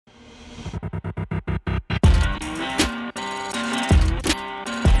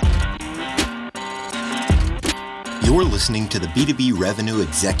listening to the B2B Revenue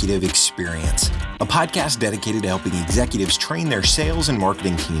Executive Experience, a podcast dedicated to helping executives train their sales and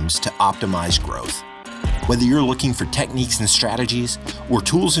marketing teams to optimize growth. Whether you're looking for techniques and strategies or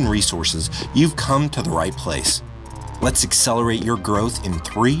tools and resources, you've come to the right place. Let's accelerate your growth in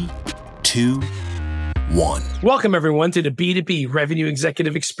 3, 2, 1. Welcome, everyone, to the B2B Revenue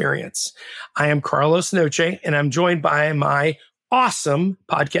Executive Experience. I am Carlos Noche, and I'm joined by my awesome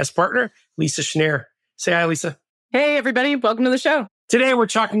podcast partner, Lisa Schneer. Say hi, Lisa. Hey, everybody. Welcome to the show. Today, we're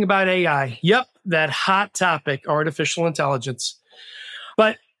talking about AI. Yep, that hot topic, artificial intelligence.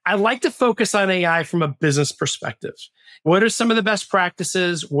 But I'd like to focus on AI from a business perspective. What are some of the best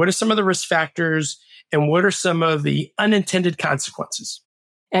practices? What are some of the risk factors? And what are some of the unintended consequences?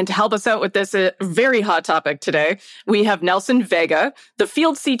 And to help us out with this very hot topic today, we have Nelson Veiga, the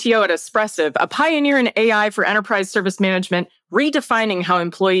field CTO at Espressive, a pioneer in AI for enterprise service management, redefining how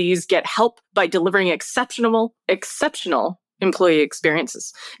employees get help by delivering exceptional employee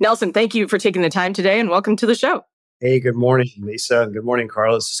experiences. Nelson, thank you for taking the time today and welcome to the show. Hey, good morning, Lisa. Good morning,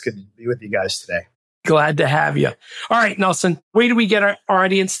 Carlos. It's good to be with you guys today. Glad to have you. All right, Nelson, way do we get our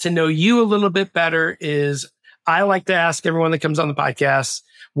audience to know you a little bit better is I like to ask everyone that comes on the podcast,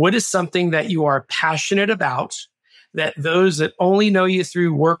 what is something that you are passionate about that those that only know you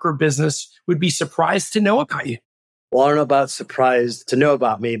through work or business would be surprised to know about you? Well, I don't know about surprised to know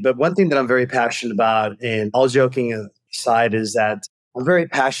about me, but one thing that I'm very passionate about, and all joking aside, is that I'm very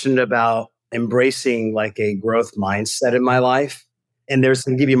passionate about embracing like a growth mindset in my life. And there's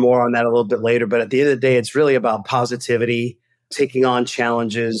going to give you more on that a little bit later. But at the end of the day, it's really about positivity, taking on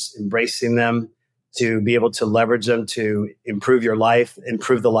challenges, embracing them, to be able to leverage them to improve your life,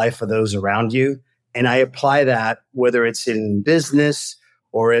 improve the life of those around you. And I apply that whether it's in business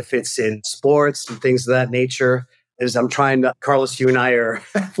or if it's in sports and things of that nature. As I'm trying to, Carlos, you and I are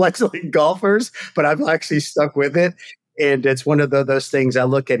flexibly golfers, but I've actually stuck with it. And it's one of those things I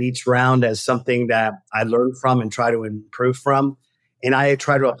look at each round as something that I learn from and try to improve from. And I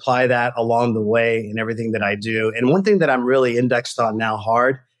try to apply that along the way in everything that I do. And one thing that I'm really indexed on now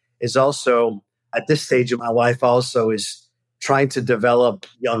hard is also at this stage of my life also is trying to develop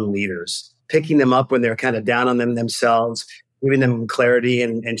young leaders, picking them up when they're kind of down on themselves, giving them clarity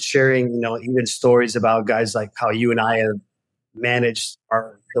and sharing, even stories about guys like how you and I have managed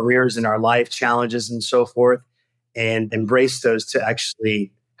our careers and our life challenges and so forth, and embrace those to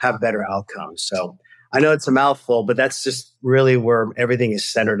actually have better outcomes. So I know it's a mouthful, but that's just really where everything is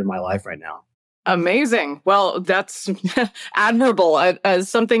centered in my life right now. Amazing. Well, that's admirable. As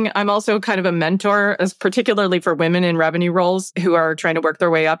something, I'm also kind of a mentor, as particularly for women in revenue roles who are trying to work their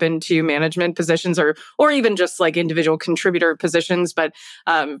way up into management positions or even just like individual contributor positions, but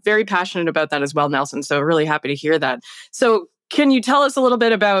very passionate about that as well, Nelson. So really happy to hear that. So can you tell us a little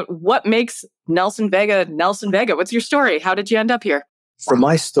bit about what makes Nelson Veiga Nelson Veiga? What's your story? How did you end up here? For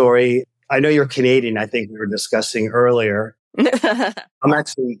my story, I know you're Canadian. I think we were discussing earlier. I'm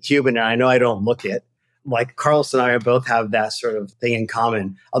actually Cuban, and I know I don't look it. Like Carlos and I both have that sort of thing in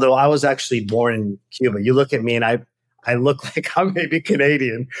common. Although I was actually born in Cuba. You look at me and I look like I'm maybe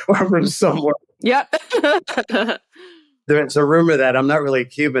Canadian or from somewhere. Yeah. There's a rumor that I'm not really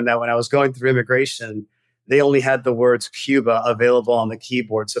Cuban, that when I was going through immigration, they only had the words Cuba available on the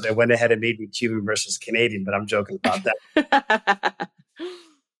keyboard. So they went ahead and made me Cuban versus Canadian, but I'm joking about that.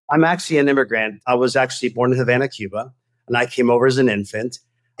 I'm actually an immigrant. I was actually born in Havana, Cuba. And I came over as an infant,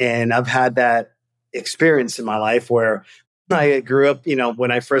 and I've had that experience in my life where I grew up,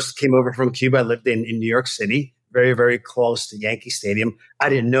 when I first came over from Cuba, I lived in New York City, very, very close to Yankee Stadium. I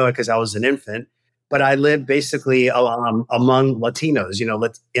didn't know it because I was an infant, but I lived basically among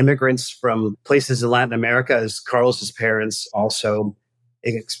Latinos, immigrants from places in Latin America, as Carlos's parents also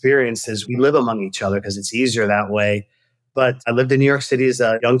experienced, as we live among each other because it's easier that way. But I lived in New York City as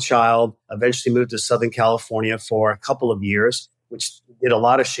a young child, eventually moved to Southern California for a couple of years, which did a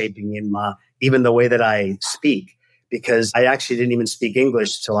lot of shaping in even the way that I speak, because I actually didn't even speak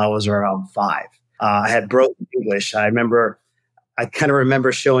English till I was around 5. I had broken English. I kind of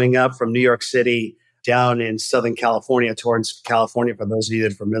remember showing up from New York City down in Southern California, towards California, for those of you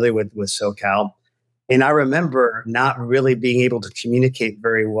that are familiar with SoCal. And I remember not really being able to communicate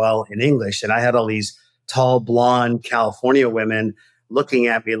very well in English. And I had all these tall, blonde California women looking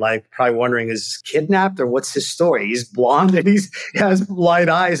at me like probably wondering, is he kidnapped or what's his story? He's blonde and he has light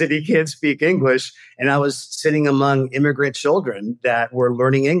eyes and he can't speak English. And I was sitting among immigrant children that were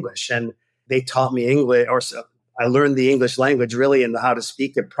learning English, and they taught me English, or so I learned the English language really and how to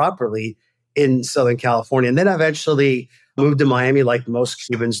speak it properly in Southern California. And then I eventually moved to Miami like most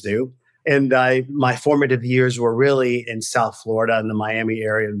Cubans do. And my formative years were really in South Florida, in the Miami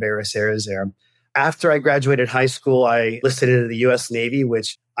area and various areas there. After I graduated high school, I enlisted into the US Navy,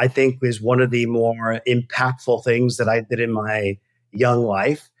 which I think is one of the more impactful things that I did in my young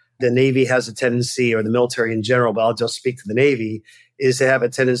life. The Navy has a tendency, or the military in general, but I'll just speak to the Navy, is to have a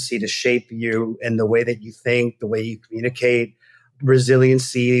tendency to shape you in the way that you think, the way you communicate,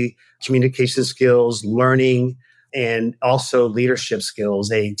 resiliency, communication skills, learning, and also leadership skills.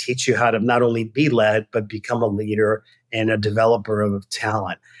 They teach you how to not only be led, but become a leader and a developer of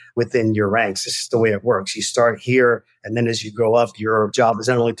talent within your ranks. This is the way it works. You start here, and then as you go up, your job is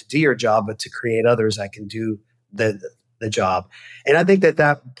not only to do your job, but to create others that can do the job. And I think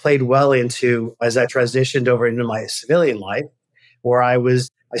that played well into as I transitioned over into my civilian life, where I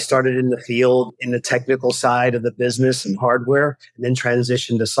started in the field in the technical side of the business and hardware, and then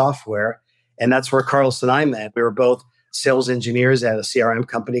transitioned to software. And that's where Carlos and I met. We were both sales engineers at a CRM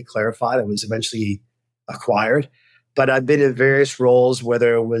company, Clarify, that was eventually acquired. But I've been in various roles,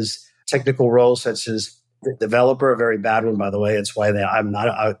 whether it was technical roles such as the developer, a very bad one, by the way. It's why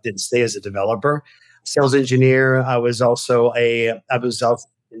I didn't stay as a developer. Sales engineer. I was also in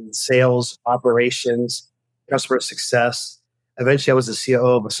sales, operations, customer success. Eventually, I was the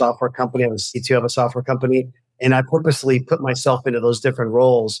COO of a software company. I was CTO of a software company. And I purposely put myself into those different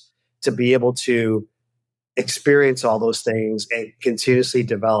roles to be able to experience all those things and continuously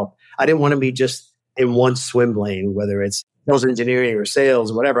develop. I didn't want to be just in one swim lane, whether it's sales engineering or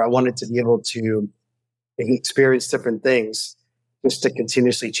sales, whatever. I wanted to be able to experience different things just to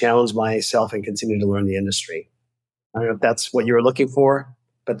continuously challenge myself and continue to learn the industry. I don't know if that's what you were looking for,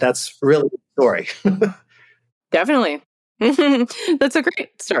 but that's really the story. Definitely. That's a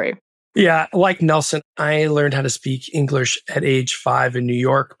great story. Yeah, like Nelson, I learned how to speak English at age 5 in New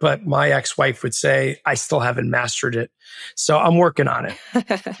York, but my ex-wife would say I still haven't mastered it. So I'm working on it.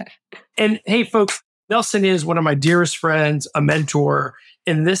 And hey, folks, Nelson is one of my dearest friends, a mentor.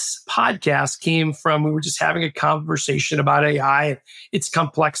 And this podcast came from, we were just having a conversation about AI and its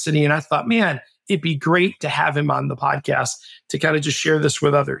complexity. And I thought, man, it'd be great to have him on the podcast to kind of just share this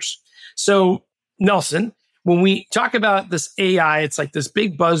with others. So Nelson, when we talk about this AI, it's like this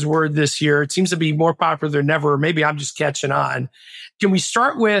big buzzword this year. It seems to be more popular than ever. Maybe I'm just catching on. Can we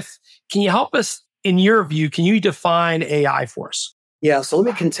start with, can you help us, in your view, can you define AI for us? Yeah, so let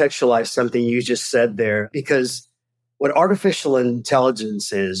me contextualize something you just said there, because what artificial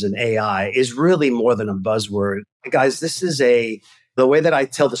intelligence is and AI is really more than a buzzword. Guys, this is the way that I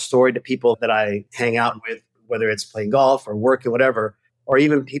tell the story to people that I hang out with, whether it's playing golf or working, whatever, or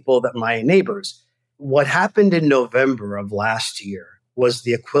even people that my neighbors. What happened in November of last year was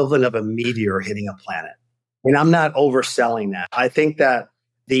the equivalent of a meteor hitting a planet. And I'm not overselling that. I think that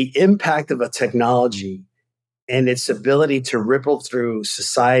the impact of a technology and its ability to ripple through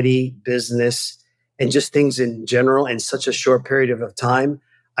society, business, and just things in general in such a short period of time,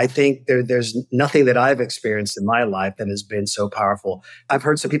 I think there's nothing that I've experienced in my life that has been so powerful. I've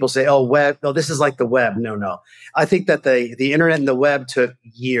heard some people say, oh, web, no, this is like the web. No. I think that the internet and the web took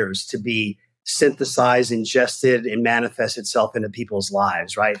years to be synthesized, ingested, and manifest itself into people's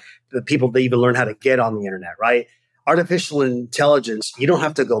lives, right? The people that even learn how to get on the internet, right? Artificial intelligence, you don't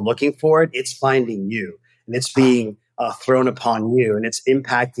have to go looking for it. It's finding you, and it's being thrown upon you, and it's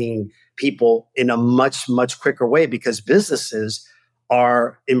impacting people in a much, much quicker way because businesses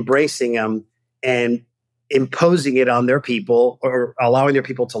are embracing them and imposing it on their people or allowing their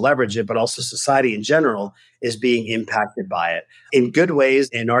people to leverage it, but also society in general is being impacted by it in good ways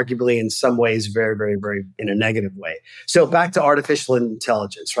and arguably in some ways very, very, very in a negative way. So back to artificial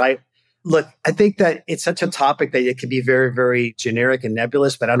intelligence, right? Look, I think that it's such a topic that it can be very, very generic and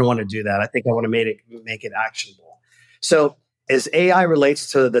nebulous, but I don't want to do that. I think I want to make it actionable. So as AI relates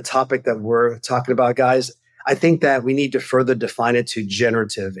to the topic that we're talking about, guys, I think that we need to further define it to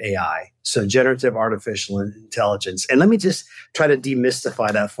generative AI. So generative artificial intelligence. And let me just try to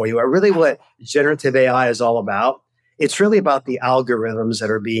demystify that for you. Really what generative AI is all about, it's really about the algorithms that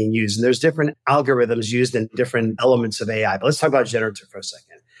are being used. And there's different algorithms used in different elements of AI. But let's talk about generative for a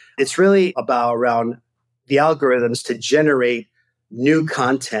second. It's really about around the algorithms to generate new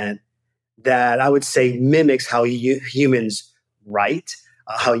content that I would say mimics how humans write,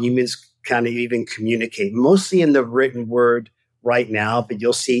 how humans kind of even communicate, mostly in the written word right now, but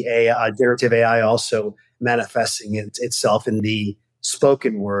you'll see generative AI also manifesting itself in the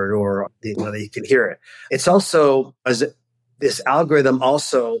spoken word or you can hear it. It's also, this algorithm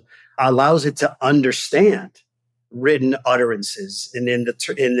also allows it to understand written utterances. And in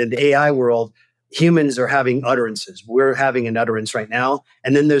the AI world, humans are having utterances. We're having an utterance right now.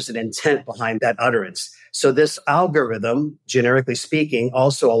 And then there's an intent behind that utterance. So this algorithm, generically speaking,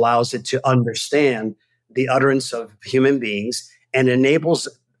 also allows it to understand the utterance of human beings and enables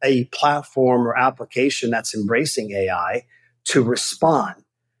a platform or application that's embracing AI to respond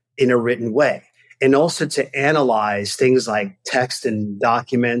in a written way. And also to analyze things like text and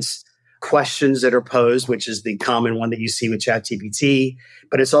documents, questions that are posed, which is the common one that you see with ChatGPT.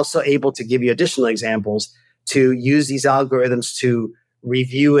 But it's also able to give you additional examples to use these algorithms to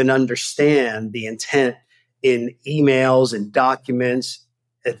review and understand the intent in emails and documents,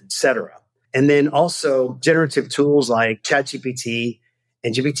 etc. And then also generative tools like ChatGPT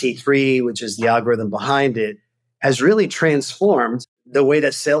and GPT-3, which is the algorithm behind it, has really transformed the way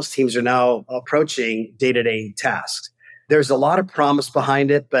that sales teams are now approaching day-to-day tasks. There's a lot of promise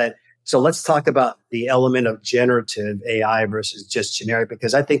behind it, but so let's talk about the element of generative AI versus just generic,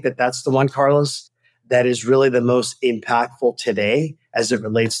 because I think that that's the one, Carlos, that is really the most impactful today as it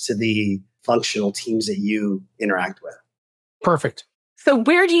relates to the functional teams that you interact with. Perfect. So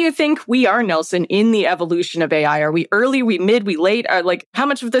where do you think we are, Nelson, in the evolution of AI? Are we early, we mid, we late? How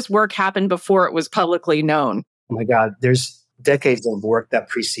much of this work happened before it was publicly known? Oh my God, there's decades of work that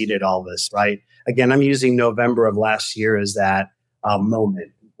preceded all this, right? Again, I'm using November of last year as that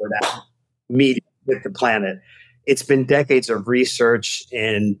moment for that meeting with the planet. It's been decades of research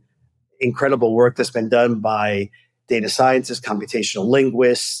and incredible work that's been done by data scientists, computational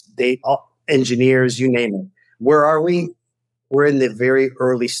linguists, engineers, you name it. Where are we? We're in the very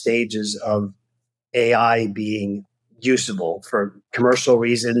early stages of AI being usable for commercial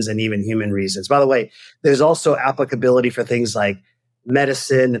reasons and even human reasons. By the way, there's also applicability for things like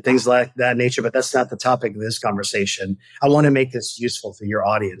medicine and things like that nature, but that's not the topic of this conversation. I want to make this useful for your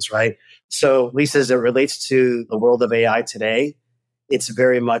audience, right? So, Lisa, as it relates to the world of AI today, it's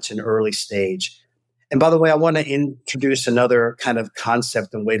very much an early stage. And by the way, I want to introduce another kind of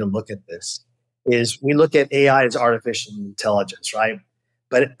concept and way to look at this is we look at AI as artificial intelligence, right?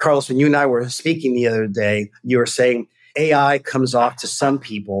 But Carlos, when you and I were speaking the other day, you were saying AI comes off to some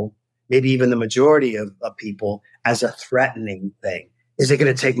people, maybe even the majority of people, as a threatening thing. Is it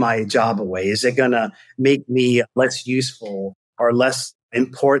going to take my job away? Is it going to make me less useful or less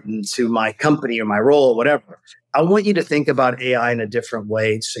important to my company or my role or whatever? I want you to think about AI in a different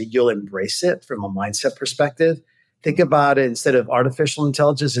way so you'll embrace it from a mindset perspective. Think about it instead of artificial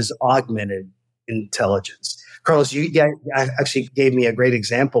intelligence as augmented intelligence. Carlos, you actually gave me a great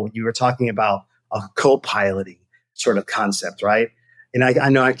example when you were talking about a co-piloting sort of concept, right? And I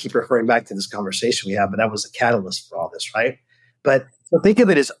know I keep referring back to this conversation we had, but that was a catalyst for all this, right? But so think of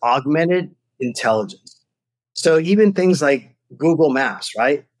it as augmented intelligence. So even things like Google Maps,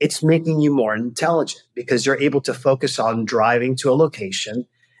 right? It's making you more intelligent because you're able to focus on driving to a location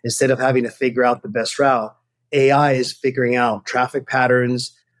instead of having to figure out the best route. AI is figuring out traffic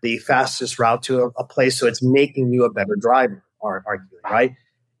patterns, the fastest route to a place. So it's making you a better driver, arguably, right?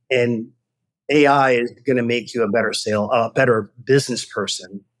 And AI is going to make you a better business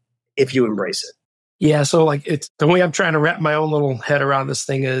person if you embrace it. Yeah. So it's the way I'm trying to wrap my own little head around this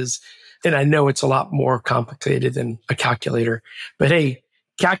thing is, and I know it's a lot more complicated than a calculator, but hey,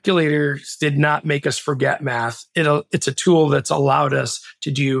 calculators did not make us forget math. It's a tool that's allowed us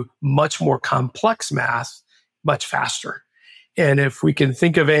to do much more complex math much faster. And if we can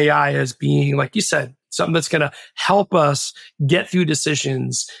think of AI as being, like you said, something that's going to help us get through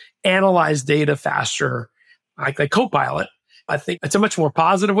decisions, analyze data faster, like Copilot, I think it's a much more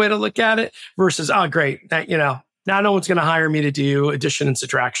positive way to look at it versus, oh, great, now no one's going to hire me to do addition and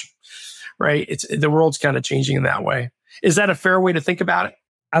subtraction, right? The world's kind of changing in that way. Is that a fair way to think about it?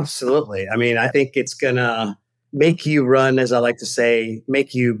 Absolutely. I mean, I think it's going to make you run, as I like to say,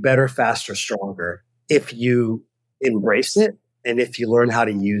 make you better, faster, stronger if you embrace it and if you learn how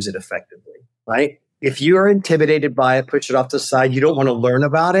to use it effectively, right? If you are intimidated by it, push it off to the side, you don't want to learn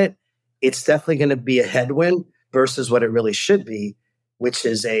about it, it's definitely going to be a headwind versus what it really should be, which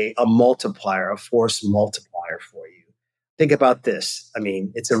is a multiplier, a force multiplier for you. Think about this. I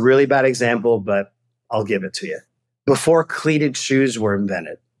mean, it's a really bad example, but I'll give it to you. Before cleated shoes were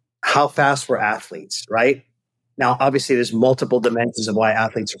invented, how fast were athletes, right? Now, obviously, there's multiple dimensions of why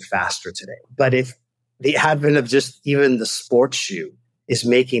athletes are faster today. But if the advent of just even the sports shoe is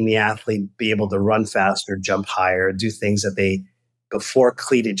making the athlete be able to run faster, jump higher, do things that before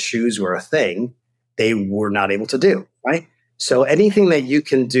cleated shoes were a thing, they were not able to do, right? So anything that you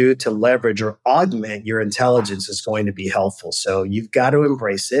can do to leverage or augment your intelligence is going to be helpful. So you've got to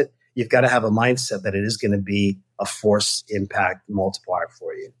embrace it. You've got to have a mindset that it is going to be a force impact multiplier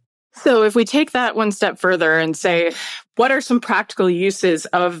for you. So if we take that one step further and say, what are some practical uses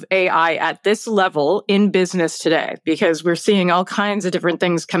of AI at this level in business today? Because we're seeing all kinds of different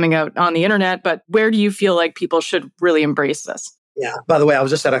things coming out on the internet, but where do you feel like people should really embrace this? Yeah. By the way, I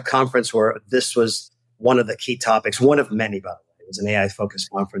was just at a conference where this was one of the key topics, one of many, by the way, was an AI-focused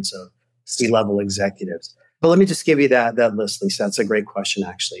conference of C-level executives. But let me just give you that list, Lisa. That's a great question,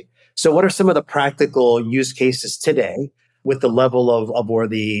 actually. So what are some of the practical use cases today with the level of where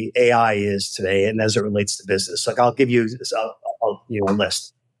the AI is today and as it relates to business? Like I'll give you a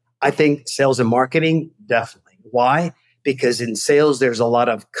list. I think sales and marketing, definitely. Why? Because in sales, there's a lot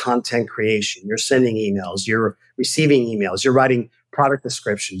of content creation. You're sending emails, you're receiving emails, you're writing product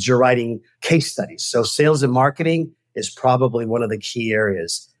descriptions, you're writing case studies. So sales and marketing is probably one of the key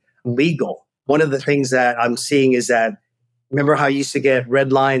areas. Legal. One of the things that I'm seeing is that, remember how you used to get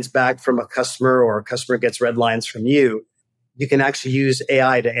red lines back from a customer or a customer gets red lines from you? You can actually use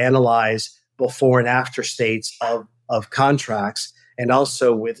AI to analyze before and after states of contracts, and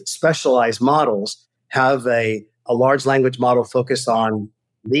also with specialized models, have a large language model focused on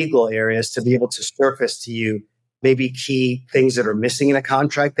legal areas to be able to surface to you maybe key things that are missing in a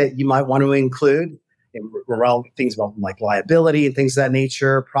contract that you might want to include, around things about like liability and things of that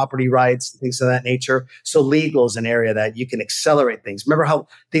nature, property rights, things of that nature. So legal is an area that you can accelerate things. Remember how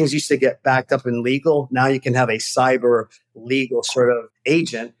things used to get backed up in legal? Now you can have a cyber legal sort of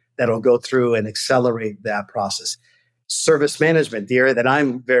agent that'll go through and accelerate that process. Service management, the area that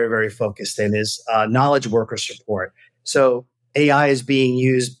I'm very, very focused in, is knowledge worker support. So AI is being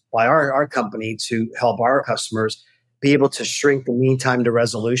used by our company to help our customers be able to shrink the mean time to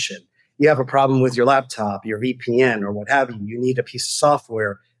resolution. You have a problem with your laptop, your VPN, or what have you. You need a piece of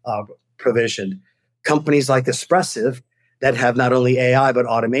software provisioned. Companies like Espressive that have not only AI but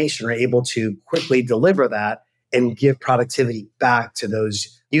automation are able to quickly deliver that and give productivity back to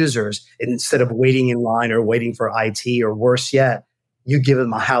those users. And instead of waiting in line or waiting for IT, or worse yet, you give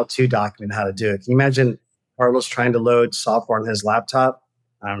them a how-to document how to do it. Can you imagine Carlos trying to load software on his laptop?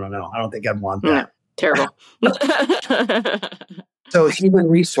 I don't know. I don't think I'd want that. No, terrible. So human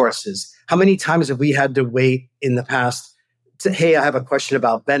resources. How many times have we had to wait in the past to, hey, I have a question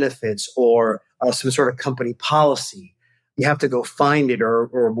about benefits or some sort of company policy. You have to go find it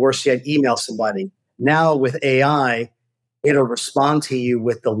or worse yet, email somebody. Now with AI, it'll respond to you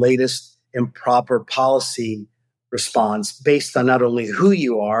with the latest and proper policy response based on not only who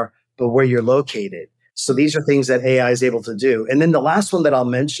you are, but where you're located. So these are things that AI is able to do. And then the last one that I'll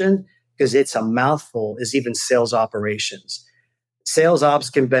mention, because it's a mouthful, is even sales operations. Sales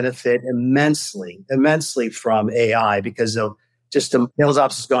ops can benefit immensely from AI because of just sales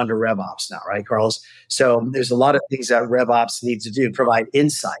ops has gone to rev ops now, right, Carlos? So there's a lot of things that rev ops needs to do: provide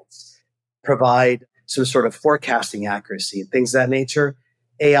insights, provide some sort of forecasting accuracy, and things of that nature.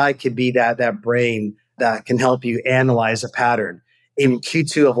 AI could be that brain that can help you analyze a pattern. In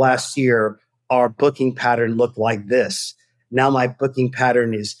Q2 of last year, our booking pattern looked like this. Now my booking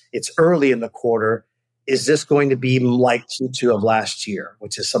pattern it's early in the quarter. Is this going to be like Q2 of last year,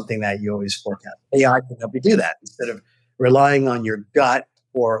 which is something that you always forecast? AI can help you do that instead of relying on your gut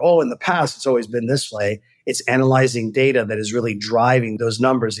or, in the past, it's always been this way. It's analyzing data that is really driving those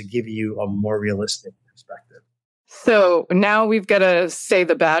numbers that give you a more realistic perspective. So now we've got to say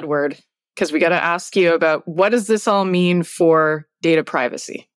the bad word, because we got to ask you about what does this all mean for data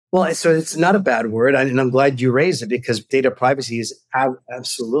privacy? Well, so it's not a bad word, and I'm glad you raised it, because data privacy is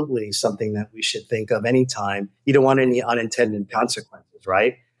absolutely something that we should think of anytime. You don't want any unintended consequences,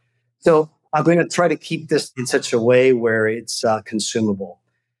 right? So I'm going to try to keep this in such a way where it's consumable.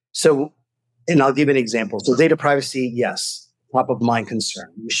 So, and I'll give an example. So data privacy, yes, top of mind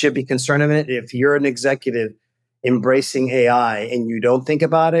concern. You should be concerned of it. If you're an executive embracing AI and you don't think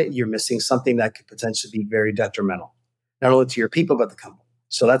about it, you're missing something that could potentially be very detrimental, not only to your people, but the company.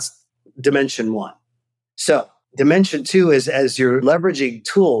 So that's dimension one. So dimension two is, as you're leveraging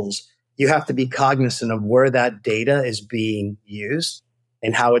tools, you have to be cognizant of where that data is being used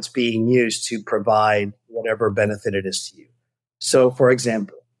and how it's being used to provide whatever benefit it is to you. So for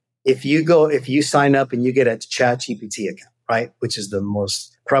example, if you sign up and you get a ChatGPT account, right, which is the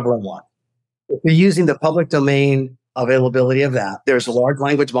most prevalent one, if you're using the public domain availability of that, there's a large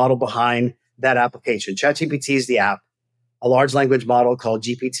language model behind that application. ChatGPT is the app. A large language model called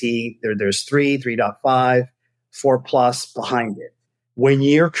GPT. There's 3.5, 4+ behind it. When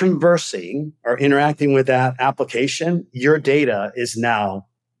you're conversing or interacting with that application, your data is now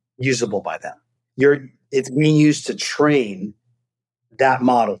usable by them. It's being used to train that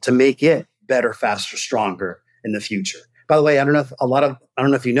model to make it better, faster, stronger in the future. By the way, I don't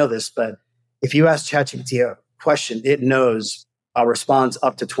know if you know this, but if you ask ChatGPT a question, it knows a response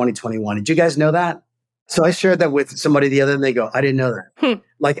up to 2021. Did you guys know that? So I shared that with somebody the other day, and they go, I didn't know that.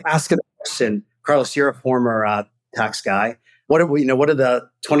 Like, ask a question. Carlos, you're a former tax guy. What are the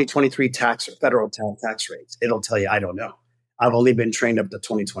 2023 federal tax rates? It'll tell you, I don't know. I've only been trained up to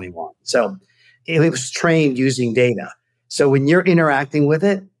 2021. So it was trained using data. So when you're interacting with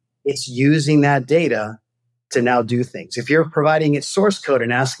it, it's using that data to now do things. If you're providing it source code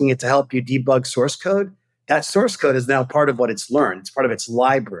and asking it to help you debug source code, that source code is now part of what it's learned. It's part of its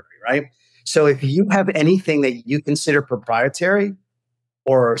library, right? So if you have anything that you consider proprietary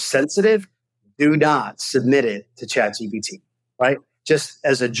or sensitive, do not submit it to ChatGPT, right? Just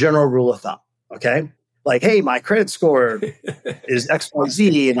as a general rule of thumb, okay? Like, hey, my credit score is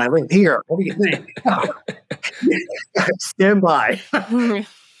XYZ and I live here. What do you think? Stand by.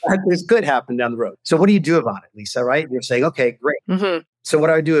 This could happen down the road. So what do you do about it, Lisa, right? You're saying, okay, great. Mm-hmm. So what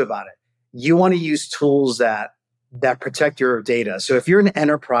do I do about it? You want to use tools that protect your data. So if you're an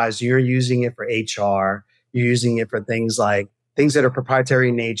enterprise, you're using it for HR, you're using it for things that are proprietary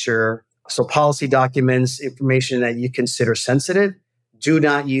in nature. So policy documents, information that you consider sensitive, do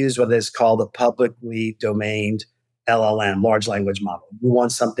not use what is called a publicly domained LLM, large language model. You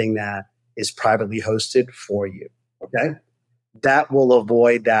want something that is privately hosted for you, okay? That will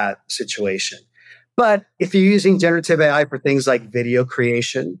avoid that situation. But if you're using generative AI for things like video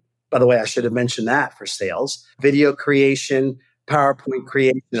creation, by the way, I should have mentioned that for sales, video creation, PowerPoint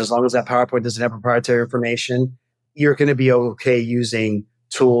creation, as long as that PowerPoint doesn't have proprietary information, you're going to be okay using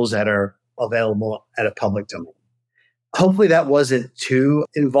tools that are available at a public domain. Hopefully that wasn't too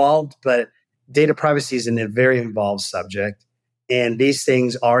involved, but data privacy is a very involved subject. And these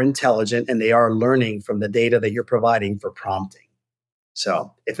things are intelligent and they are learning from the data that you're providing for prompting.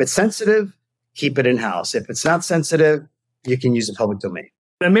 So if it's sensitive, keep it in-house. If it's not sensitive, you can use the public domain.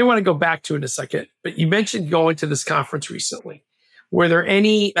 I may want to go back to it in a second, but you mentioned going to this conference recently. Were there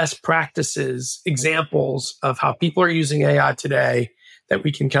any best practices, examples of how people are using AI today that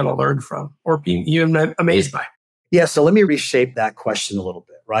we can kind of learn from or be even amazed by? Yeah, so let me reshape that question a little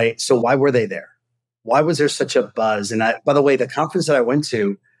bit, right? So why were they there? Why was there such a buzz? And by the way, the conference that I went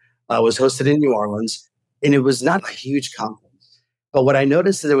to was hosted in New Orleans, and it was not a huge conference. But what I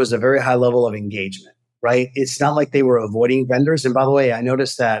noticed is there was a very high level of engagement, right? It's not like they were avoiding vendors. And by the way, I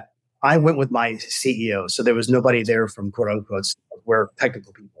noticed that I went with my CEO. So there was nobody there from quote unquote, where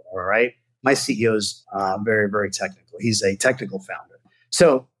technical people are, right? My CEO is very, very technical. He's a technical founder.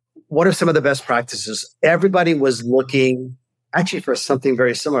 So what are some of the best practices? Everybody was looking actually for something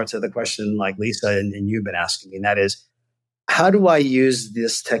very similar to the question like Lisa and you've been asking me. And that is, how do I use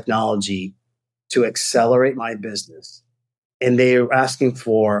this technology to accelerate my business? And they are asking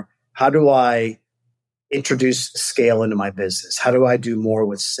for, how do I introduce scale into my business? How do I do more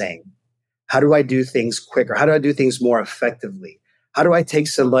with same? How do I do things quicker? How do I do things more effectively? How do I take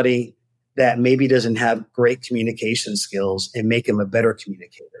somebody that maybe doesn't have great communication skills and make him a better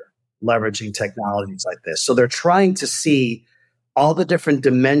communicator, leveraging technologies like this? So they're trying to see all the different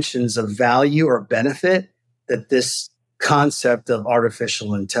dimensions of value or benefit that this concept of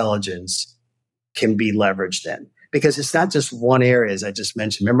artificial intelligence can be leveraged in. Because it's not just one area, as I just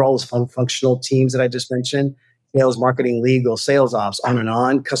mentioned. Remember all those functional teams that I just mentioned? Sales, marketing, legal, sales ops,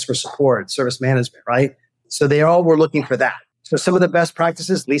 on, customer support, service management, right? So they all were looking for that. So some of the best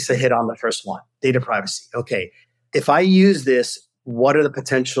practices, Lisa hit on the first one, data privacy. Okay, if I use this, what are the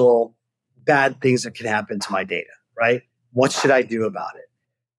potential bad things that can happen to my data, right? What should I do about it?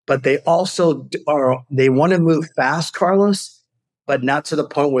 But they also they want to move fast, Carlos, but not to the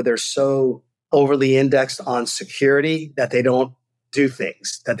point where they're so overly indexed on security that they don't do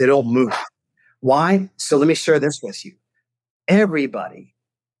things, that they don't move. Why? So let me share this with you. Everybody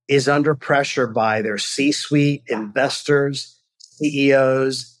is under pressure by their C-suite, investors,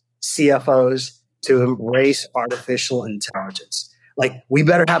 CEOs, CFOs to embrace artificial intelligence. Like, we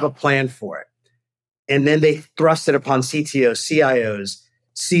better have a plan for it. And then they thrust it upon CTOs, CIOs,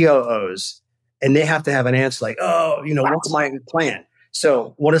 COOs, and they have to have an answer like, what's my plan?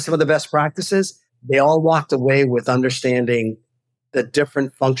 So what are some of the best practices? They all walked away with understanding the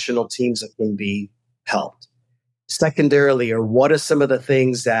different functional teams that can be helped. Secondarily, or what are some of the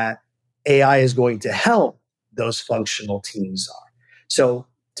things that AI is going to help those functional teams are? So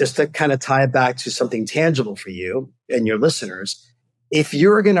just to kind of tie it back to something tangible for you and your listeners, if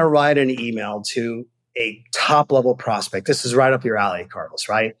you're going to write an email to a top level prospect, this is right up your alley, Carlos,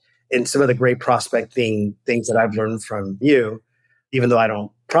 right? And some of the great prospecting things that I've learned from you, even though I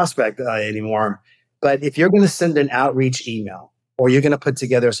don't prospect anymore. But if you're going to send an outreach email or you're going to put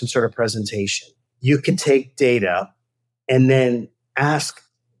together some sort of presentation, you can take data and then ask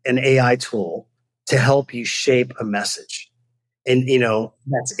an AI tool to help you shape a message. And,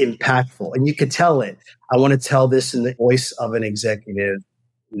 that's impactful. And you could tell it, I want to tell this in the voice of an executive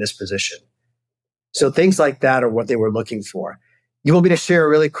in this position. So things like that are what they were looking for. You want me to share a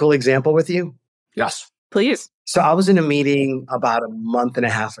really cool example with you? Yes. Please. So I was in a meeting about a month and a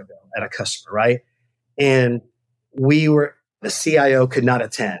half ago at a customer, right? And the CIO could not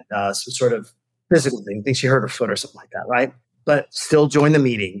attend, some sort of physical thing. I think she hurt her foot or something like that, right? But still joined the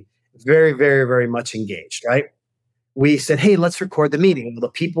meeting. Very, very, very much engaged, right? We said, hey, let's record the meeting. Well,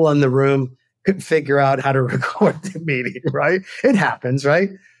 the people in the room couldn't figure out how to record the meeting, right? It happens, right?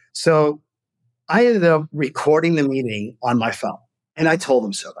 So I ended up recording the meeting on my phone. And I told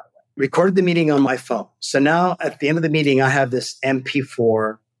them so, by the way. Recorded the meeting on my phone. So now at the end of the meeting, I have this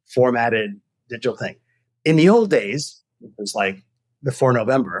MP4 formatted digital thing. In the old days, it was like before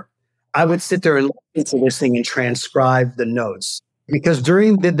November, I would sit there and listen to this thing and transcribe the notes. Because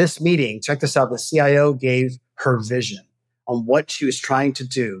during this meeting, check this out, the CIO gave her vision on what she was trying to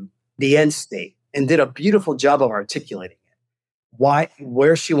do, the end state, and did a beautiful job of articulating it. Why,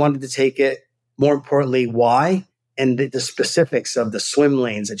 where she wanted to take it, more importantly, why, and the specifics of the swim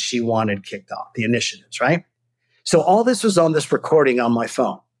lanes that she wanted kicked off, the initiatives, right? So all this was on this recording on my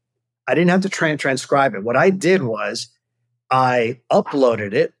phone. I didn't have to transcribe it. What I did was I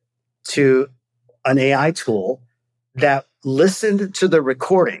uploaded it to an AI tool that listened to the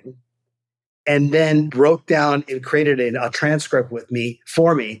recording and then broke down and created a transcript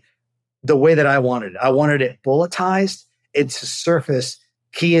for me the way that I wanted it. I wanted it bulletized and to surface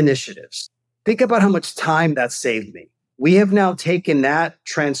key initiatives. Think about how much time that saved me. We have now taken that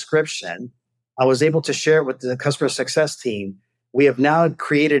transcription. I was able to share it with the customer success team. We have now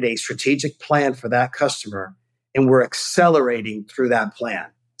created a strategic plan for that customer, and we're accelerating through that plan.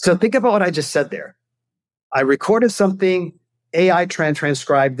 So think about what I just said there. I recorded something, AI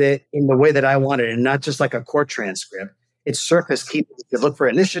transcribed it in the way that I wanted it, and not just like a court transcript. It surfaced key, to look for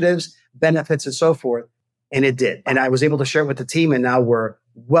initiatives, benefits, and so forth. And it did. And I was able to share it with the team. And now we're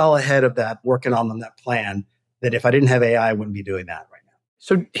well ahead of that, working on that plan that if I didn't have AI, I wouldn't be doing that right now.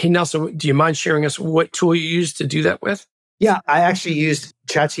 So, hey, Nelson, do you mind sharing us what tool you used to do that with? Yeah, I actually used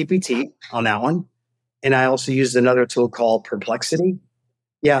ChatGPT on that one. And I also used another tool called Perplexity.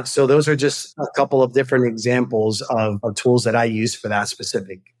 Yeah, so those are just a couple of different examples of tools that I use for that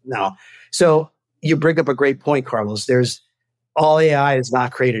specific. Now, so you bring up a great point, Carlos. All AI is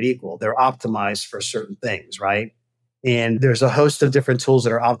not created equal. They're optimized for certain things, right? And there's a host of different tools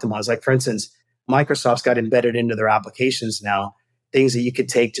that are optimized. Like, for instance, Microsoft's got embedded into their applications now, things that you could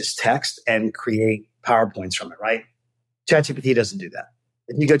take just text and create PowerPoints from it, right? ChatGPT doesn't do that.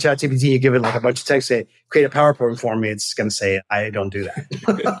 If you go ChatGPT, you give it like a bunch of text, say, create a PowerPoint for me, it's going to say, I don't do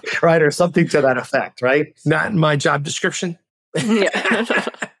that, right? Or something to that effect, right? Not in my job description. Yeah.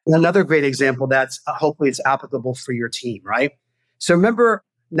 Another great example that's hopefully it's applicable for your team, right? So remember,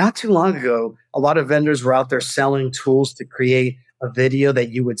 not too long ago, a lot of vendors were out there selling tools to create a video that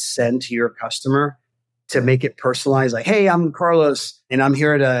you would send to your customer to make it personalized. Like, hey, I'm Carlos, and I'm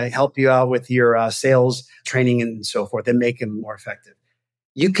here to help you out with your sales training and so forth, and make them more effective.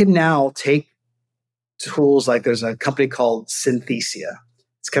 You can now take tools like there's a company called Synthesia.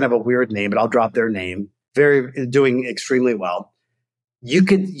 It's kind of a weird name, but I'll drop their name. Doing extremely well. You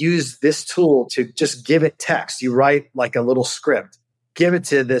could use this tool to just give it text. You write like a little script, give it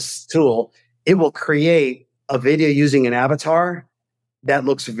to this tool. It will create a video using an avatar that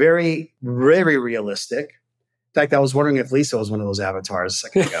looks very, very realistic. In fact, I was wondering if Lisa was one of those avatars a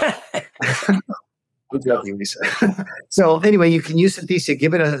second ago. Good job, Lisa. So anyway, you can use Synthesia,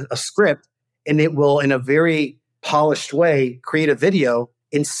 give it a script, and it will, in a very polished way, create a video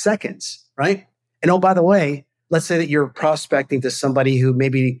in seconds, right? And oh, by the way, let's say that you're prospecting to somebody who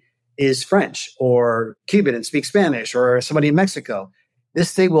maybe is French or Cuban and speaks Spanish, or somebody in Mexico.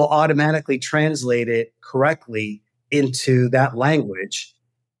 This thing will automatically translate it correctly into that language.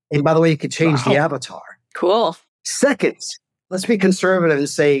 And by the way, you could change the avatar. Cool. Seconds. Let's be conservative and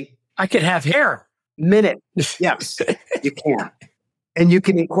say, I could have hair. Minute. Yes, you can. And you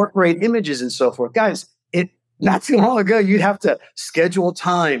can incorporate images and so forth. Guys, not too long ago, you'd have to schedule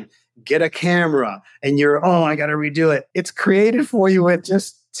time, get a camera, and I got to redo it. It's created for you with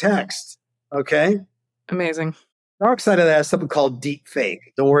just text. Okay. Amazing. Dark side of that is something called deep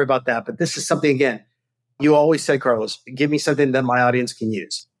fake. Don't worry about that. But this is something, again, you always say, Carlos, give me something that my audience can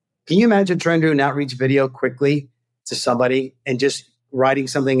use. Can you imagine trying to do an outreach video quickly to somebody and just writing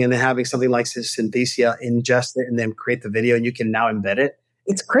something and then having something like Synthesia ingest it and then create the video, and you can now embed it?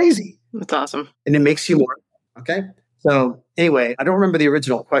 It's crazy. That's awesome. And it makes you more. Okay. So anyway, I don't remember the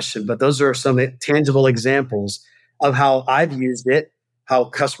original question, but those are some tangible examples of how I've used it, how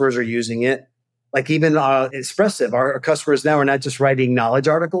customers are using it. Like even Expressive, our customers now are not just writing knowledge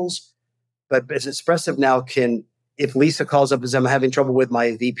articles, but Expressive now can, if Lisa calls up and says, I'm having trouble with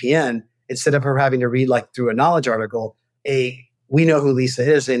my VPN, instead of her having to read like through a knowledge article, we know who Lisa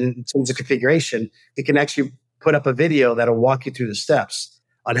is, and in terms of configuration, it can actually put up a video that'll walk you through the steps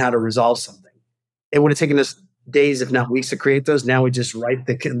on how to resolve something. It would have taken us days, if not weeks, to create those. Now we just write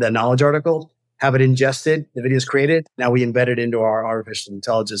the knowledge article, have it ingested, the video is created. Now we embed it into our artificial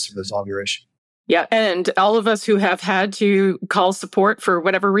intelligence to resolve your issue. Yeah. And all of us who have had to call support for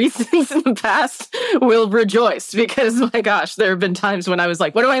whatever reasons in the past will rejoice because, my gosh, there have been times when I was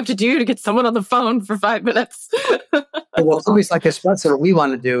like, what do I have to do to get someone on the phone for 5 minutes? Well, it's always like this. So what we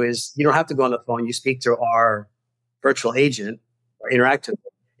want to do is you don't have to go on the phone. You speak to our virtual agent or interact with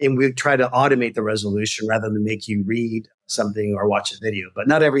them, and we try to automate the resolution rather than make you read something or watch a video. But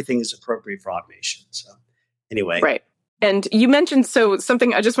not everything is appropriate for automation. So anyway. Right. And you mentioned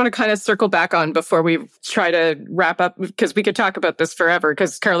something I just want to kind of circle back on before we try to wrap up, because we could talk about this forever,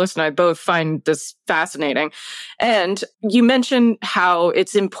 because Carlos and I both find this fascinating. And you mentioned how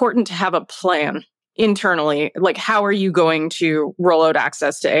it's important to have a plan internally. Like, how are you going to roll out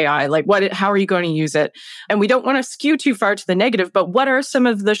access to AI? Like, how are you going to use it? And we don't want to skew too far to the negative, but what are some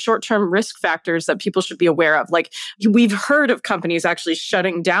of the short-term risk factors that people should be aware of? Like, we've heard of companies actually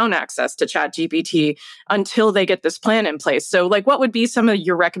shutting down access to ChatGPT until they get this plan in place. So, like, what would be some of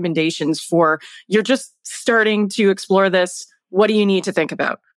your recommendations for you're just starting to explore this? What do you need to think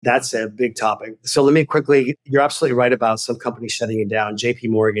about? That's a big topic. So let me quickly, you're absolutely right about some companies shutting it down. JP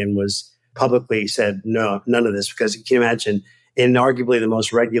Morgan publicly said, no, none of this, because you can imagine in arguably the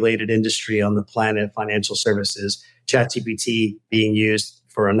most regulated industry on the planet, financial services, ChatGPT being used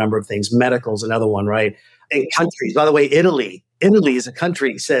for a number of things. Medical is another one, right? And countries, by the way, Italy is a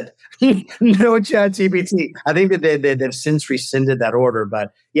country, said no ChatGPT. I think that they've since rescinded that order.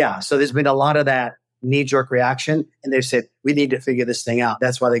 But yeah, so there's been a lot of that knee-jerk reaction. And they've said, we need to figure this thing out.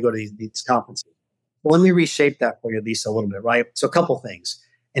 That's why they go to these conferences. Well, let me reshape that for you, Lisa, a little bit, right? So a couple things.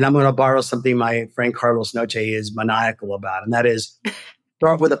 And I'm going to borrow something my friend Carlos Noche is maniacal about, and that is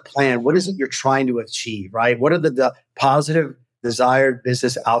start with a plan. What is it you're trying to achieve, right? What are the positive, desired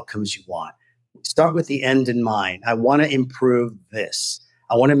business outcomes you want? Start with the end in mind. I want to improve this.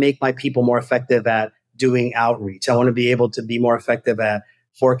 I want to make my people more effective at doing outreach. I want to be able to be more effective at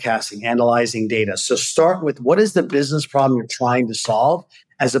forecasting, analyzing data. So start with what is the business problem you're trying to solve,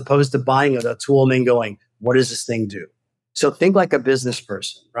 as opposed to buying a tool and then going, what does this thing do? So think like a business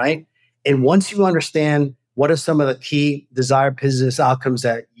person, right? And once you understand what are some of the key desired business outcomes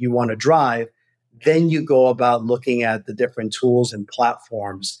that you want to drive, then you go about looking at the different tools and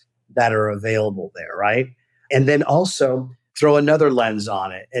platforms that are available there, right? And then also throw another lens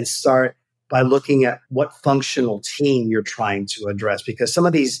on it and start by looking at what functional team you're trying to address. Because some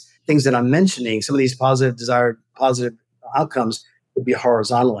of these things that I'm mentioning, some of these positive outcomes could be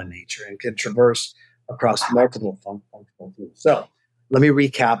horizontal in nature and could traverse across multiple functional teams. So let me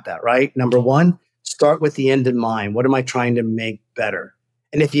recap that, right? Number one, start with the end in mind. What am I trying to make better?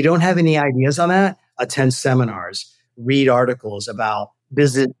 And if you don't have any ideas on that, attend seminars, read articles about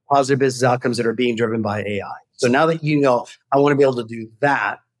positive business outcomes that are being driven by AI. So now that you know, I want to be able to do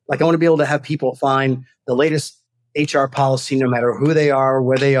that. Like I want to be able to have people find the latest HR policy, no matter who they are,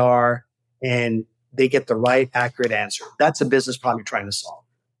 where they are, and they get the right, accurate answer. That's a business problem you're trying to solve.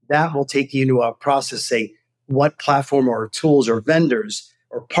 That will take you into a process, say, what platform or tools or vendors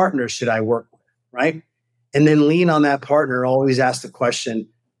or partners should I work with, right? And then lean on that partner. Always ask the question,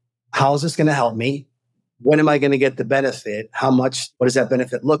 how is this going to help me? When am I going to get the benefit? How much? What does that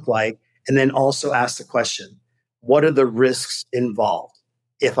benefit look like? And then also ask the question, what are the risks involved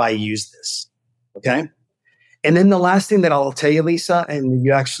if I use this? Okay. And then the last thing that I'll tell you, Lisa, and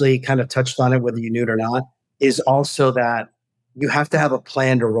you actually kind of touched on it, whether you knew it or not, is also that you have to have a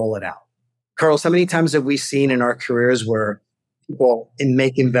plan to roll it out. Carlos, how many times have we seen in our careers where people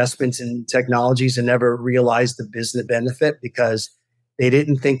make investments in technologies and never realize the business benefit because they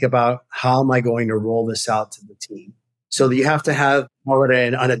didn't think about how am I going to roll this out to the team? So you have to have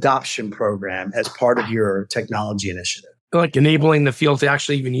an adoption program as part of your technology initiative. Like enabling the field to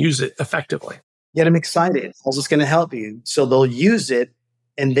actually even use it effectively. Get them excited. How's this going to help you? So they'll use it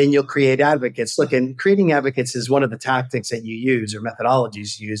and then you'll create advocates. Look, and creating advocates is one of the tactics that you use or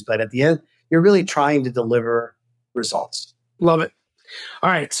methodologies you use. But at the end, you're really trying to deliver results. Love it. All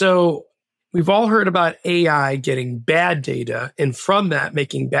right. So we've all heard about AI getting bad data and from that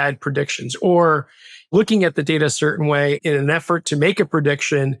making bad predictions or looking at the data a certain way in an effort to make a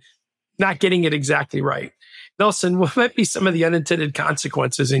prediction, not getting it exactly right. Nelson, what might be some of the unintended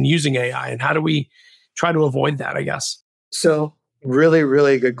consequences in using AI and how do we try to avoid that, I guess? So really,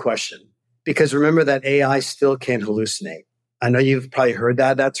 really good question. Because remember that AI still can hallucinate. I know you've probably heard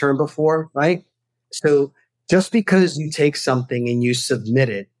that term before, right? So just because you take something and you submit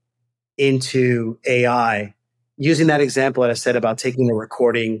it into AI, using that example that I said about taking a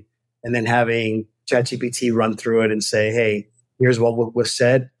recording and then having ChatGPT run through it and say, hey, here's what was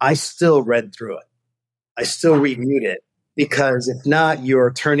said. I still read through it. I still reviewed it because if not,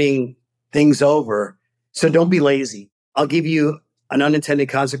 you're turning things over. So don't be lazy. I'll give you an unintended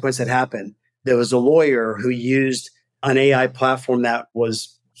consequence that happened. There was a lawyer who used an AI platform that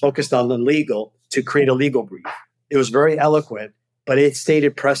was focused on the legal to create a legal brief. It was very eloquent, but it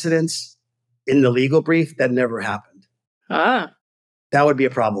stated precedents in the legal brief that never happened. Ah, That would be a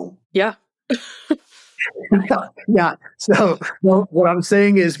problem. yeah. Yeah. So what I'm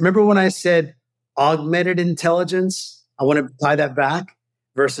saying is, remember when I said augmented intelligence? I want to tie that back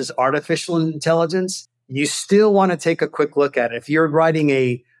versus artificial intelligence. You still want to take a quick look at it. If you're writing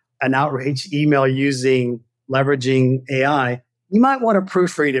an outrage email leveraging AI, you might want to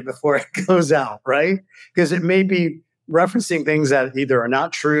proofread it before it goes out, right? Because it may be referencing things that either are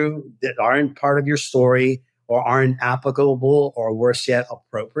not true, that aren't part of your story, or aren't applicable, or worse yet,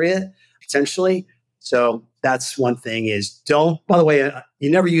 appropriate, potentially. So that's one thing is by the way,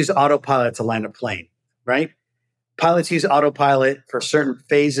 you never use autopilot to land a plane, right? Pilots use autopilot for certain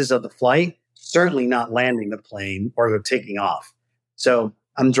phases of the flight, certainly not landing the plane or taking off. So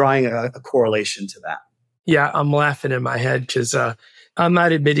I'm drawing a correlation to that. Yeah, I'm laughing in my head because I'm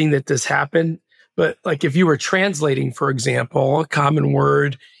not admitting that this happened, but like if you were translating, for example, a common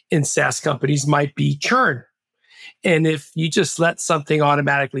word in SaaS companies might be churn. And if you just let something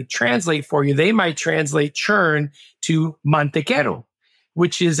automatically translate for you, they might translate churn to mantequero,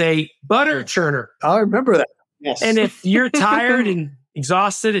 which is a butter churner. I remember that. Yes. And if you're tired and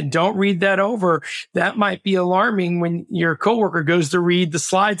exhausted and don't read that over, that might be alarming when your coworker goes to read the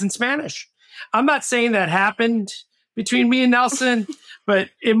slides in Spanish. I'm not saying that happened between me and Nelson, but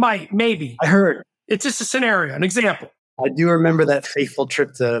it might, maybe. I heard. It's just a scenario, an example. I do remember that fateful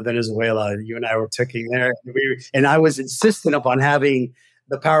trip to Venezuela you and I were taking there. And I was insistent upon having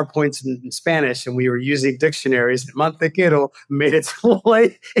the PowerPoints in Spanish, and we were using dictionaries. Mantequero made its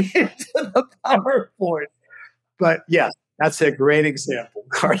way into the PowerPoint. But yes, that's a great example,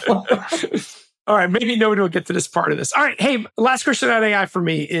 Carlo. All right, maybe nobody will get to this part of this. All right, hey, last question on AI for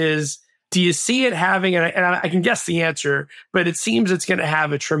me is, do you see it having, and I can guess the answer, but it seems it's going to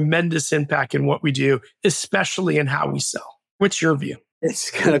have a tremendous impact in what we do, especially in how we sell. What's your view? It's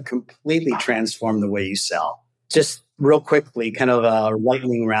going to completely transform the way you sell. Just real quickly, kind of a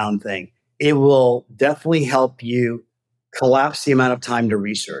lightning round thing. It will definitely help you collapse the amount of time to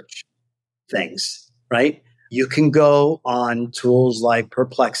research things, right? You can go on tools like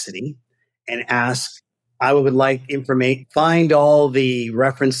Perplexity and ask, I would like information, find all the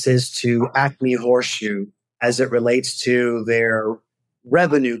references to Acme Horseshoe as it relates to their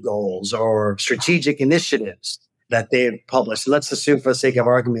revenue goals or strategic initiatives that they've published. Let's assume for the sake of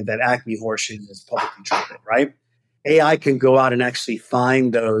argument that Acme Horseshoe is publicly traded, right? AI can go out and actually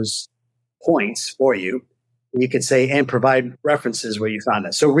find those points for you. You could say, and provide references where you found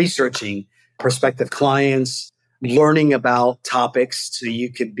that. So researching prospective clients, learning about topics so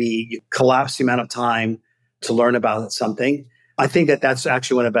you collapse the amount of time to learn about something. I think that's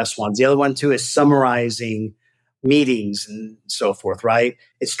actually one of the best ones. The other one too is summarizing meetings and so forth, right?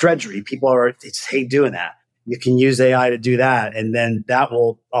 It's drudgery. People hate doing that. You can use AI to do that. And then that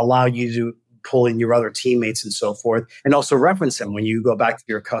will allow you to pull in your other teammates and so forth, and also reference them when you go back to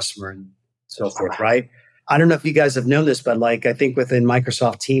your customer and so forth, right? I don't know if you guys have known this, but like I think within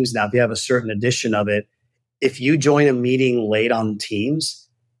Microsoft Teams now, if you have a certain edition of it, if you join a meeting late on Teams,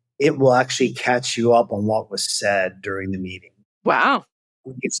 it will actually catch you up on what was said during the meeting. Wow.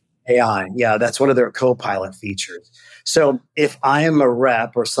 It's AI. Yeah, that's one of their co-pilot features. So if I am a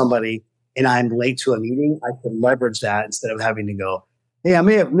rep or somebody and I'm late to a meeting, I can leverage that instead of having to go, hey, I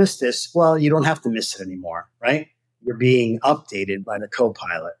may have missed this. Well, you don't have to miss it anymore, right? You're being updated by the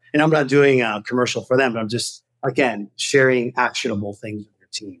co-pilot. And I'm not doing a commercial for them, but I'm just, again, sharing actionable things with your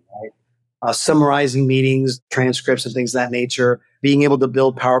team, right? Summarizing meetings, transcripts, and things of that nature. Being able to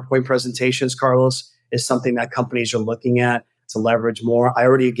build PowerPoint presentations, Carlos, is something that companies are looking at to leverage more. I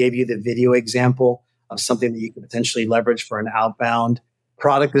already gave you the video example of something that you could potentially leverage for an outbound.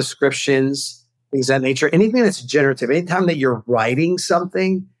 Product descriptions, things of that nature. Anything that's generative, anytime that you're writing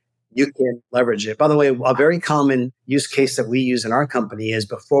something, you can leverage it. By the way, a very common use case that we use in our company is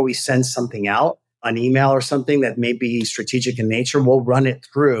before we send something out, an email or something that may be strategic in nature, we'll run it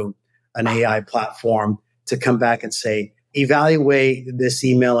through an AI platform to come back and say, evaluate this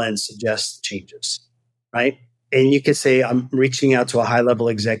email and suggest changes, right? And you could say, I'm reaching out to a high-level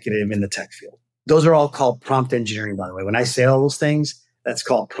executive in the tech field. Those are all called prompt engineering, by the way. When I say all those things, that's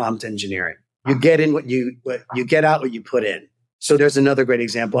called prompt engineering. You get in what you get out what you put in. So there's another great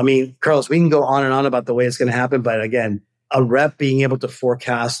example. I mean, Carlos, we can go on and on about the way it's going to happen, but again, a rep being able to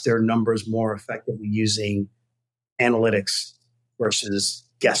forecast their numbers more effectively using analytics versus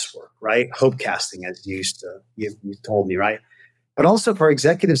guesswork, right? Hope casting, as you told me, right? But also for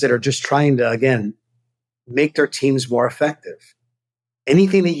executives that are just trying to, again, make their teams more effective.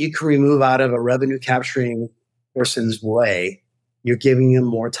 Anything that you can remove out of a revenue capturing person's way, you're giving them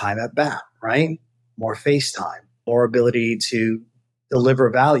more time at bat, right? More face time, more ability to deliver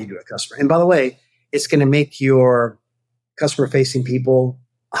value to a customer. And by the way, it's going to make your customer facing people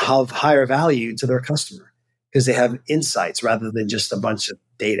have higher value to their customer because they have insights rather than just a bunch of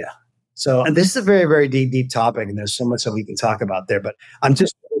data. So, and this is a very, very deep topic, and there's so much that we can talk about there, but I'm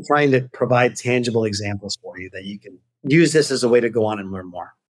just trying to provide tangible examples for you that you can use this as a way to go on and learn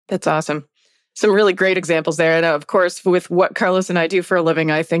more. That's awesome. Some really great examples there. And of course, with what Carlos and I do for a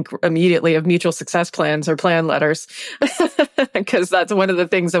living, I think immediately of mutual success plans or plan letters, because that's one of the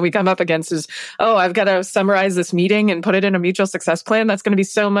things that we come up against is, oh, I've got to summarize this meeting and put it in a mutual success plan. That's going to be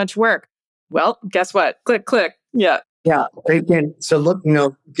so much work. Well, guess what? Click, click. Yeah. Yeah. Again, so look,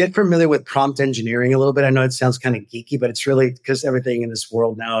 get familiar with prompt engineering a little bit. I know it sounds kind of geeky, but it's really because everything in this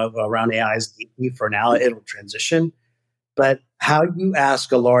world now around AI is geeky for now. It'll transition. But how you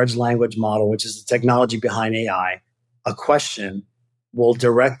ask a large language model, which is the technology behind AI, a question will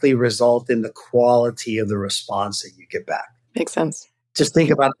directly result in the quality of the response that you get back. Makes sense. Just think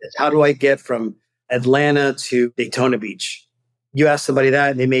about this. How do I get from Atlanta to Daytona Beach? You ask somebody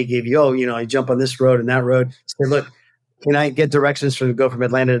that, and they may give you, I jump on this road and that road. Say, look, can I get directions to go from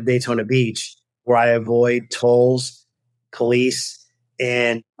Atlanta to Daytona Beach where I avoid tolls, police,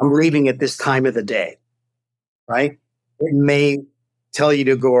 and I'm leaving at this time of the day, right? It may tell you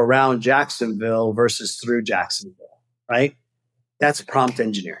to go around Jacksonville versus through Jacksonville, right? That's prompt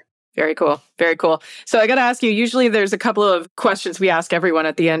engineering. Very cool. Very cool. So I got to ask you, usually there's a couple of questions we ask everyone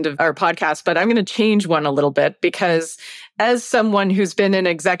at the end of our podcast, but I'm going to change one a little bit because as someone who's been an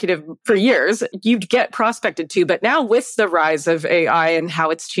executive for years, you get prospected to, but now with the rise of AI and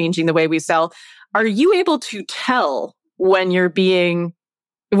how it's changing the way we sell, are you able to tell when you're getting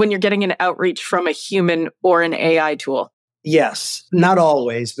an outreach from a human or an AI tool? Yes, not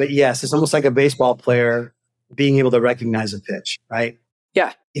always, but yes, it's almost like a baseball player being able to recognize a pitch, right?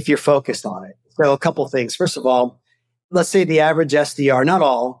 Yeah. If you're focused on it. So a couple things. First of all, let's say the average SDR, not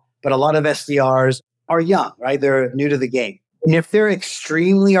all, but a lot of SDRs are young, right? They're new to the game. And if they're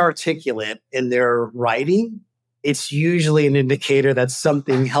extremely articulate in their writing, it's usually an indicator that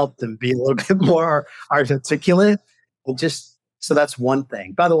something helped them be a little bit more articulate. So that's one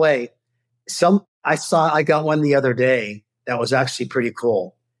thing. By the way, I got one the other day that was actually pretty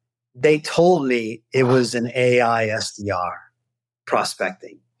cool. They told me it was an AI SDR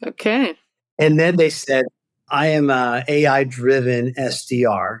prospecting. Okay. And then they said, I am a AI-driven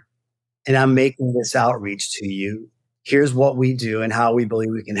SDR, and I'm making this outreach to you. Here's what we do and how we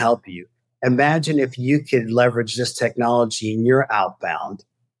believe we can help you. Imagine if you could leverage this technology in your outbound,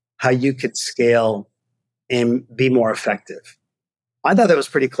 how you could scale and be more effective. I thought that was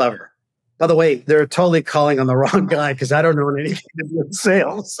pretty clever. By the way, they're totally calling on the wrong guy because I don't know anything to do with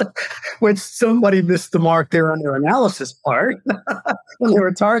sales. When somebody missed the mark there on their analysis part when they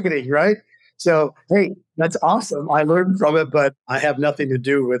were targeting, right? So, hey, that's awesome. I learned from it, but I have nothing to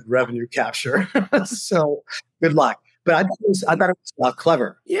do with revenue capture. So good luck. But I thought it was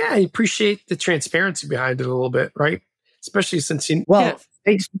clever. Yeah, I appreciate the transparency behind it a little bit, right? Especially since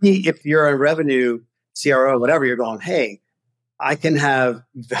if you're a revenue CRO, whatever, you're going, hey, I can have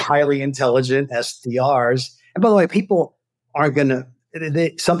highly intelligent SDRs. And by the way, people aren't going to,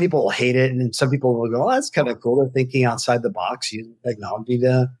 some people will hate it. And some people will go, oh, that's kind of cool. They're thinking outside the box, using technology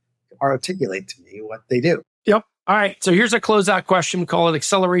to articulate to me what they do. Yep. All right. So here's a closeout question. We call it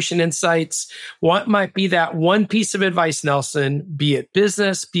Acceleration Insights. What might be that one piece of advice, Nelson, be it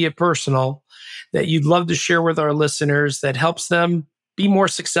business, be it personal, that you'd love to share with our listeners that helps them be more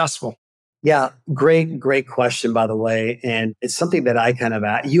successful? Yeah, great question, by the way. And it's something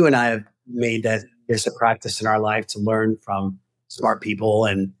that you and I have made that there's a practice in our life to learn from smart people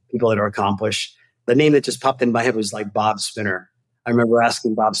and people that are accomplished. The name that just popped in my head was like Bob Spinner. I remember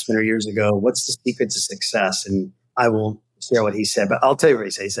asking Bob Spinner years ago, what's the secret to success? And I will share what he said, but I'll tell you what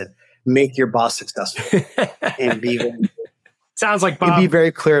he said. He said, make your boss successful and be very Sounds like Bob. And be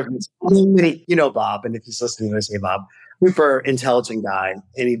very clear. You know Bob, and if he's listening, I say Bob. Super intelligent guy,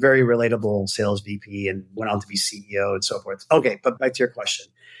 and a very relatable sales VP, and went on to be CEO and so forth. Okay, but back to your question.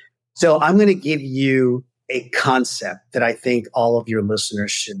 So I'm going to give you a concept that I think all of your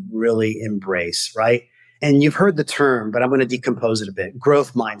listeners should really embrace, right? And you've heard the term, but I'm going to decompose it a bit.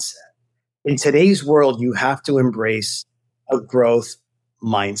 Growth mindset. In today's world, you have to embrace a growth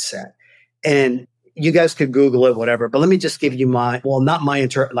mindset. And you guys could Google it, whatever, but let me just give you not my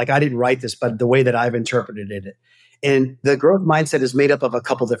I didn't write this, but the way that I've interpreted it. And the growth mindset is made up of a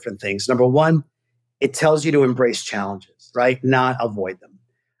couple different things. Number one, it tells you to embrace challenges, right? Not avoid them.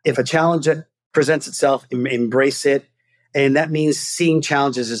 If a challenge presents itself, embrace it. And that means seeing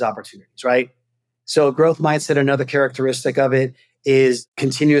challenges as opportunities, right? So a growth mindset, another characteristic of it is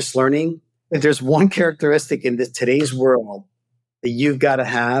continuous learning. If there's one characteristic in today's world that you've got to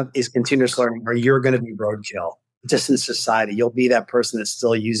have is continuous learning, or you're going to be roadkill. Just in society, you'll be that person that's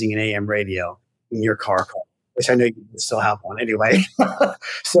still using an AM radio in your car, which I know you still have one anyway.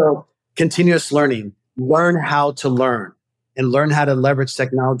 So continuous learning, learn how to learn and learn how to leverage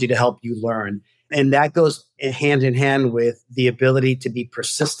technology to help you learn. And that goes hand in hand with the ability to be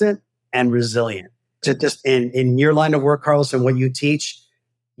persistent and resilient. To just in your line of work, Carlos, and what you teach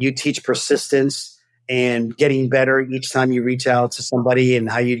persistence and getting better each time you reach out to somebody and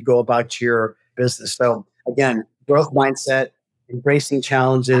how you go about your business. So again, growth mindset, embracing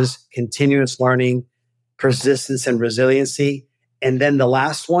challenges, continuous learning, persistence and resiliency. And then the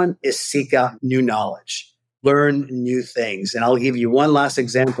last one is seek out new knowledge, learn new things. And I'll give you one last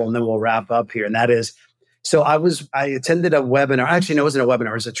example and then we'll wrap up here. And that is, so I attended a webinar. Actually, no, it wasn't a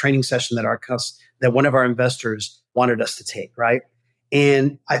webinar. It was a training session that one of our investors wanted us to take, right?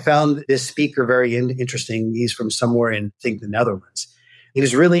 And I found this speaker very interesting. He's from somewhere in, I think, the Netherlands. He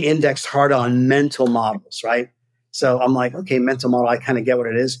was really indexed hard on mental models, right? So I'm like, okay, mental model, I kind of get what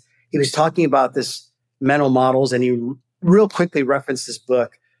it is. He was talking about this mental models, and he real quickly referenced this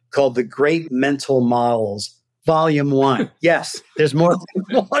book called The Great Mental Models, Volume 1. Yes, there's more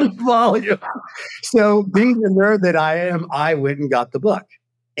than one volume. So being the nerd that I am, I went and got the book.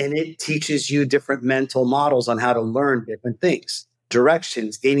 And it teaches you different mental models on how to learn different things,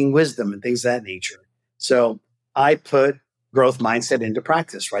 directions, gaining wisdom, and things of that nature. So I put growth mindset into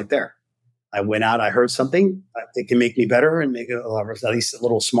practice right there. I went out, I heard something that can make me better and make it at least a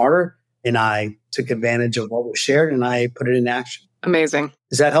little smarter. And I took advantage of what was shared and I put it in action. Amazing.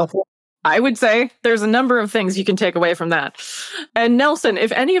 Is that helpful? I would say there's a number of things you can take away from that. And Nelson,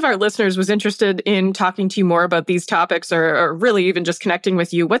 if any of our listeners was interested in talking to you more about these topics or really even just connecting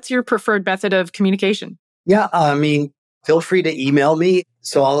with you, what's your preferred method of communication? Yeah, feel free to email me.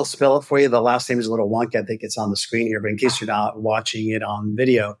 So I'll spell it for you. The last name is a little wonky. I think it's on the screen here, but in case you're not watching it on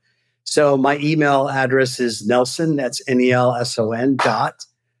video. So my email address is Nelson, that's Nelson,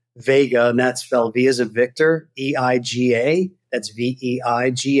 Veiga, and that's spelled V as in Victor, EIGA, that's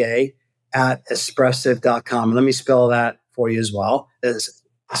VEIGA, @espressive.com. Let me spell that for you as well.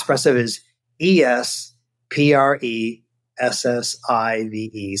 Espressive is ESPRESSIVE. So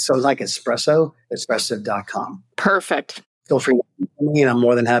it's like espresso, espressive.com. Perfect. Feel free to email me, and I'm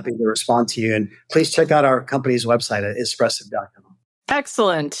more than happy to respond to you. And please check out our company's website at espressive.com.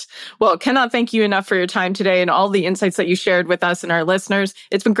 Excellent. Well, cannot thank you enough for your time today and all the insights that you shared with us and our listeners.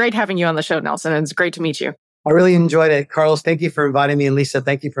 It's been great having you on the show, Nelson, and it's great to meet you. I really enjoyed it. Carlos, thank you for inviting me. And Lisa,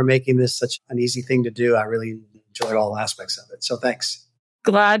 thank you for making this such an easy thing to do. I really enjoyed all aspects of it. So thanks.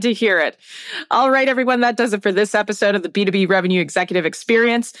 Glad to hear it. All right, everyone, that does it for this episode of the B2B Revenue Executive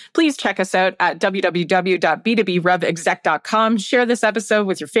Experience. Please check us out at www.b2brevexec.com. Share this episode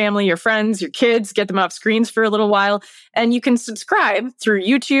with your family, your friends, your kids, get them off screens for a little while. And you can subscribe through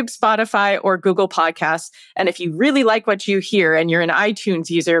YouTube, Spotify, or Google Podcasts. And if you really like what you hear and you're an iTunes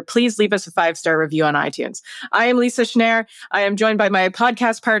user, please leave us a 5-star review on iTunes. I am Lisa Schneier. I am joined by my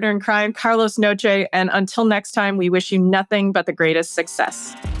podcast partner in crime, Carlos Noche. And until next time, we wish you nothing but the greatest success.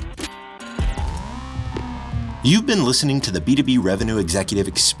 You've been listening to the B2B Revenue Executive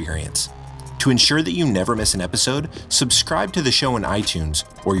Experience. To ensure that you never miss an episode, subscribe to the show in iTunes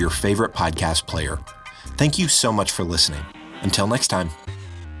or your favorite podcast player. Thank you so much for listening. Until next time.